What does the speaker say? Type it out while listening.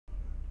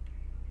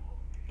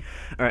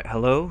All right,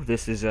 hello.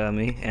 This is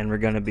me, and we're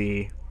gonna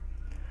be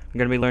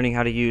learning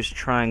how to use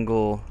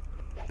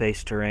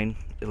triangle-based terrain.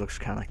 It looks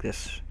kind of like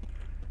this,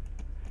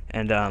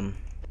 and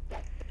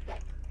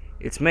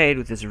it's made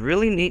with this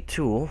really neat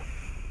tool.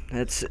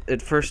 It's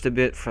at first a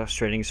bit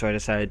frustrating, so I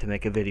decided to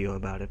make a video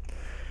about it.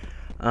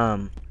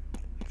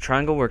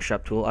 Triangle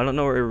Workshop tool. I don't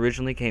know where it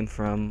originally came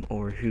from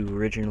or who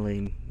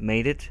originally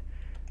made it,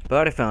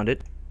 but I found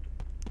it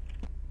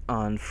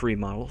on free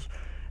models,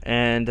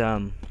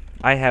 and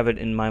I have it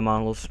in my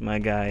models. My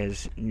guy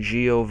is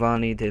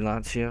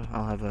GiovanniDeLazio.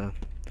 I'll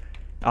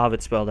have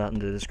it spelled out in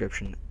the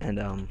description. And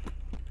so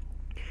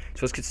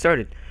let's get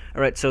started.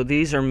 All right. So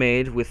these are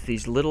made with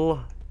these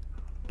little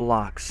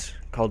blocks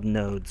called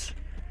nodes,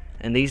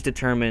 and these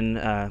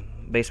determine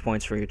base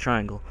points for your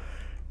triangle.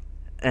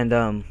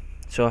 And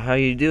so how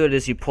you do it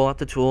is you pull out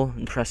the tool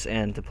and press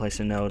N to place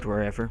a node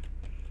wherever,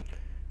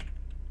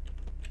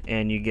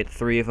 and you get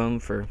 3 of them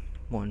for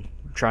one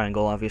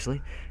triangle,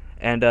 obviously.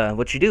 And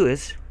what you do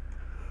is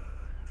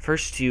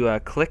first you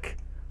click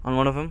on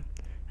one of them,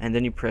 and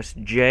then you press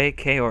J,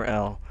 K, or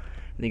L.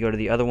 And you go to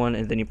the other one,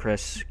 and then you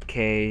press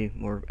K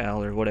or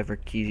L or whatever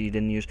key you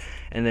didn't use,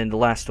 and then the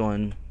last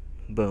one,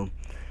 boom.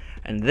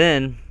 And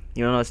then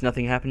you'll notice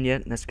nothing happened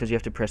yet, and that's because you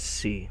have to press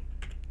C.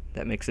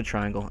 That makes a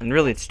triangle, and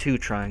really it's 2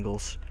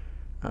 triangles.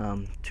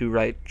 2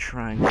 right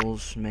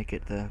triangles make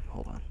it the,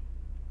 hold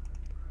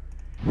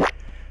on,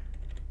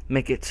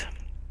 make it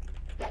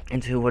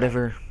into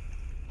whatever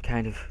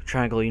kind of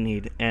triangle you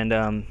need, and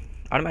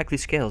automatically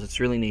scales. It's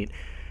really neat,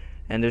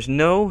 and there's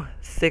no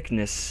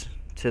thickness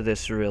to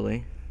this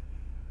really,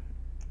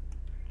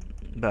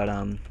 but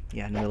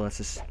yeah, nevertheless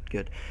it's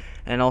good.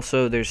 And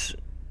also there's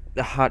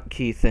a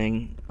hotkey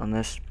thing on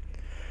this,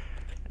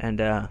 and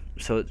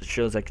so it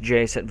shows like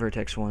J set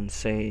vertex 1,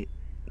 say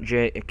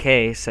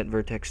K set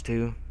vertex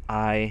 2,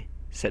 I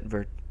set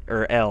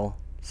L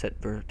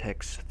set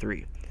vertex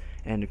 3.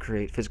 And to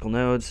create physical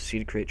nodes, C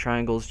to create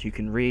triangles, you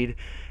can read.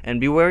 And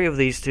be wary of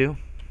these two,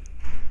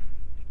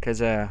 because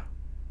here's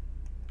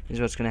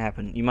what's going to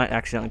happen. You might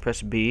accidentally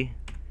press B,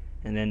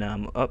 and then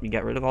oh, you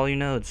got rid of all your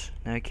nodes.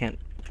 Now you can't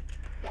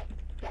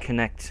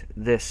connect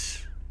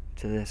this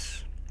to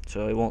this,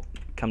 so it won't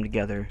come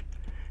together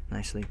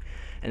nicely.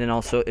 And then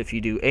also, if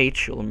you do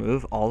H, you'll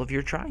remove all of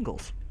your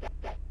triangles,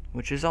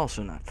 which is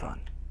also not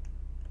fun.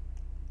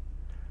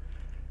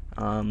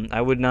 I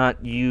would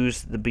not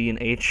use the B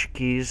and H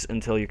keys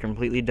until you're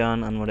completely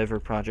done on whatever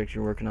project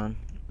you're working on.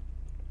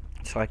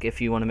 So like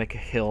if you want to make a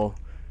hill,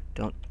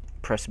 don't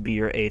press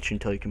B or H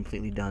until you're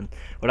completely done.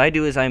 What I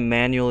do is I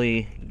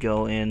manually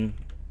go in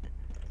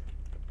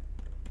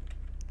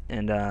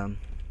and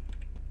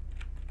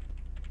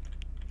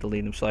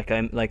delete them. So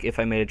like if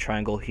I made a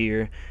triangle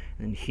here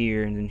and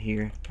here and then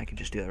here, I can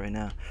just do that right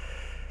now.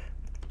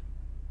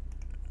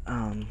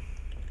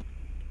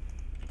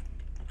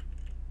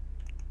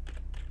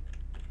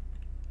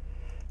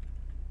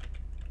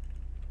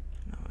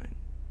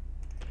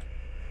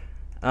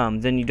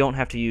 Then you don't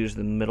have to use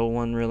the middle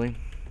one really.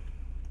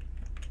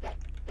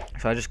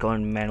 So I just go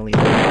and manually,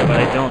 but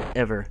I don't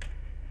ever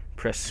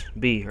press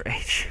B or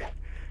H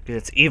because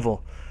it's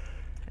evil.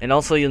 And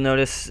also you'll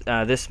notice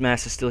this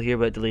mask is still here,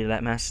 but I deleted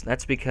that mask.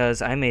 That's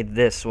because I made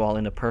this while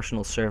in a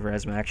personal server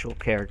as my actual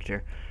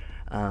character.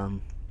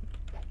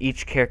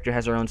 Each character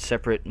has their own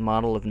separate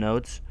model of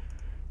nodes.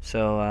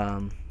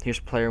 So here's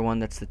player 1.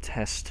 That's the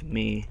test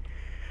me.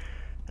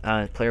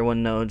 Player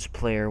 1 nodes,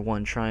 player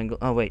 1 triangle.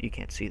 Oh wait, you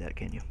can't see that,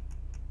 can you?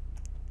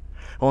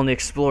 Well, in the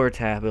Explorer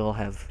tab, it'll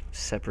have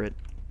separate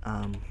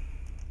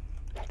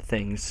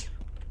things.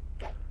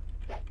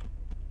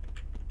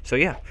 So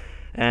yeah,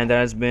 and that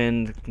has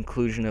been the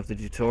conclusion of the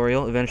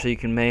tutorial. Eventually you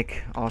can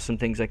make awesome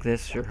things like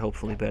this, or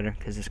hopefully better,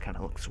 because this kind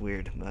of looks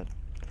weird. But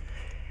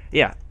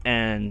yeah,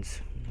 and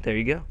there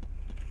you go.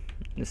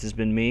 This has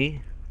been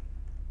me,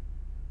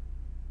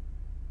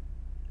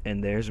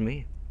 and there's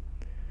me.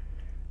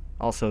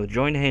 Also,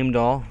 join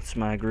Heimdall. It's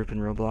my group in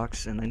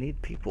Roblox, and I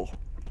need people,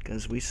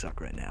 because we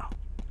suck right now.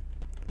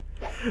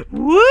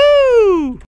 Woo!